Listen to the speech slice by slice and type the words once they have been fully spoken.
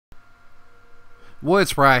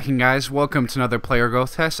What's rocking, guys? Welcome to another player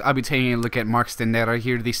growth test. I'll be taking a look at Marc Stendera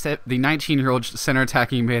here, the 19-year-old center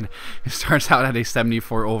attacking mid who starts out at a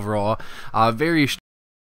 74 overall. Very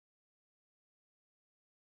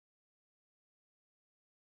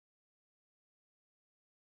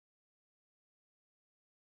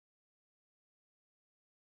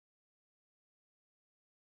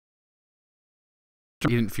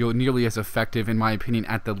He didn't feel nearly as effective, in my opinion,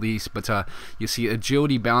 at the least. But you see,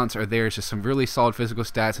 agility, balance are there. It's just some really solid physical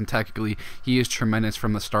stats, and technically, he is tremendous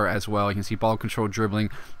from the start as well. You can see ball control, dribbling,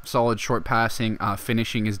 solid short passing,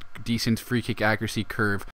 finishing is decent, free kick accuracy,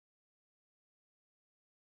 curve.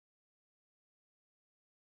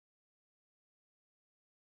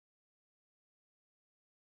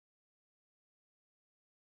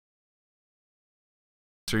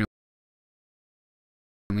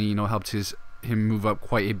 Certainly, helped him move up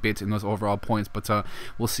quite a bit in those overall points, but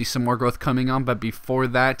we'll see some more growth coming on. But before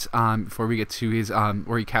that, before we get to his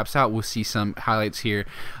where he caps out, we'll see some highlights here.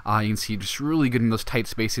 You can see just really good in those tight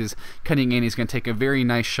spaces, cutting in. He's going to take a very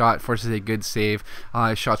nice shot, forces a good save.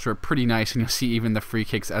 His shots were pretty nice, and you'll see even the free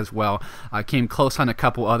kicks as well. Came close on a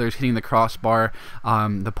couple others, hitting the crossbar,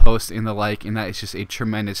 the post, and the like, and that is just a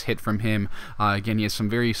tremendous hit from him. Again, he has some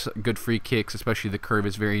very good free kicks, especially the curve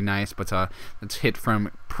is very nice, but it's hit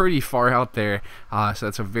from pretty far out there. So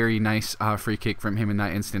that's a very nice free kick from him in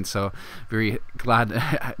that instance. So very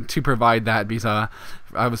glad to provide that, because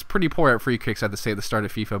I was pretty poor at free kicks, I have to say, at the start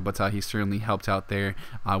of FIFA, but he certainly helped out there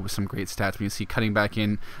with some great stats. We can see cutting back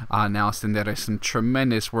in now, Stendera, some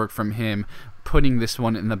tremendous work from him, putting this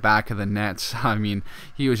one in the back of the nets. I mean,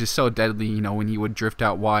 he was just so deadly, when he would drift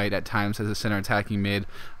out wide at times as a center attacking mid,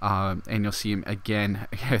 and you'll see him again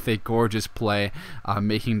with a gorgeous play,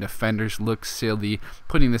 making defenders look silly,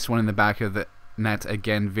 putting this one in the back of the net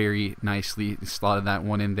again very nicely. Slotted that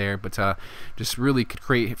one in there, but just really could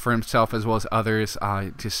create for himself as well as others.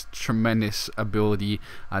 Just tremendous ability.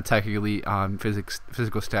 Technically,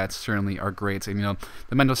 physical stats certainly are great, and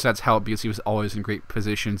the mental stats help because he was always in great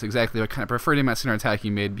positions. Exactly, I kind of preferred him at center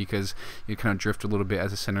attacking mid because you kind of drift a little bit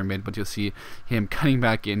as a center mid, but you'll see him cutting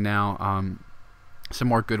back in now. Some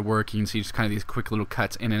more good work. You can see just kind of these quick little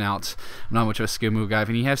cuts in and outs. I'm not much of a skill move guy,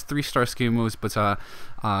 and he has 3-star skill moves, but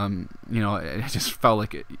it just felt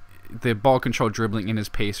like the ball control, dribbling, and his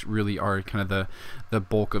pace really are kind of the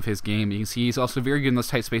bulk of his game. You can see he's also very good in those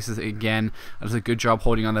tight spaces. Again, does a good job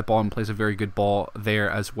holding on that ball and plays a very good ball there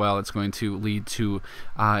as well. It's going to lead to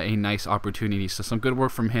a nice opportunity. So some good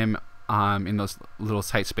work from him in those little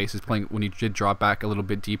tight spaces. Playing when he did drop back a little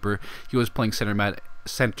bit deeper, he was playing center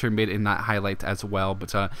mid in that highlight as well,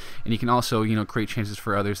 but and he can also create chances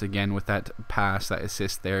for others again with that pass, that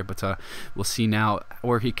assist there. But we'll see now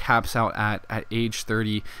where he caps out at age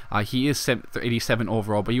 30. He is 87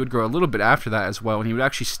 overall, but he would grow a little bit after that as well, and he would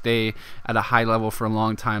actually stay at a high level for a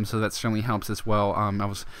long time, so that certainly helps as well. I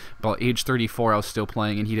was about age 34, I was still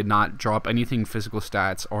playing, and he did not drop anything physical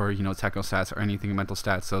stats or technical stats or anything mental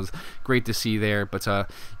stats, so it was great to see there. But you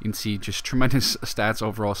can see just tremendous stats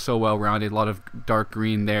overall, so well rounded, a lot of dark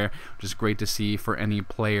green there, which is great to see for any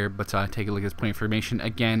player. But take a look at his play information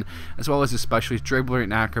again, as well as his specialties, dribbler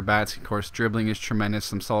and acrobats. Of course, dribbling is tremendous,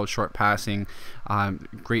 some solid short passing,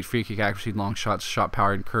 great free kick accuracy, long shots, shot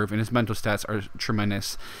power, and curve, and his mental stats are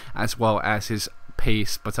tremendous, as well as his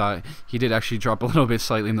pace. But he did actually drop a little bit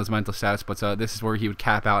slightly in those mental stats, but this is where he would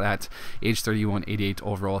cap out at age 31, 88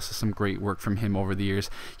 overall. So some great work from him over the years.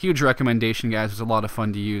 Huge recommendation, guys. It was a lot of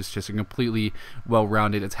fun to use. Just a completely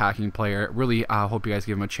well-rounded attacking player. Really hope you guys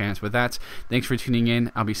give him a chance. With that, thanks for tuning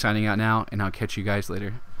in. I'll be signing out now, and I'll catch you guys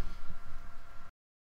later.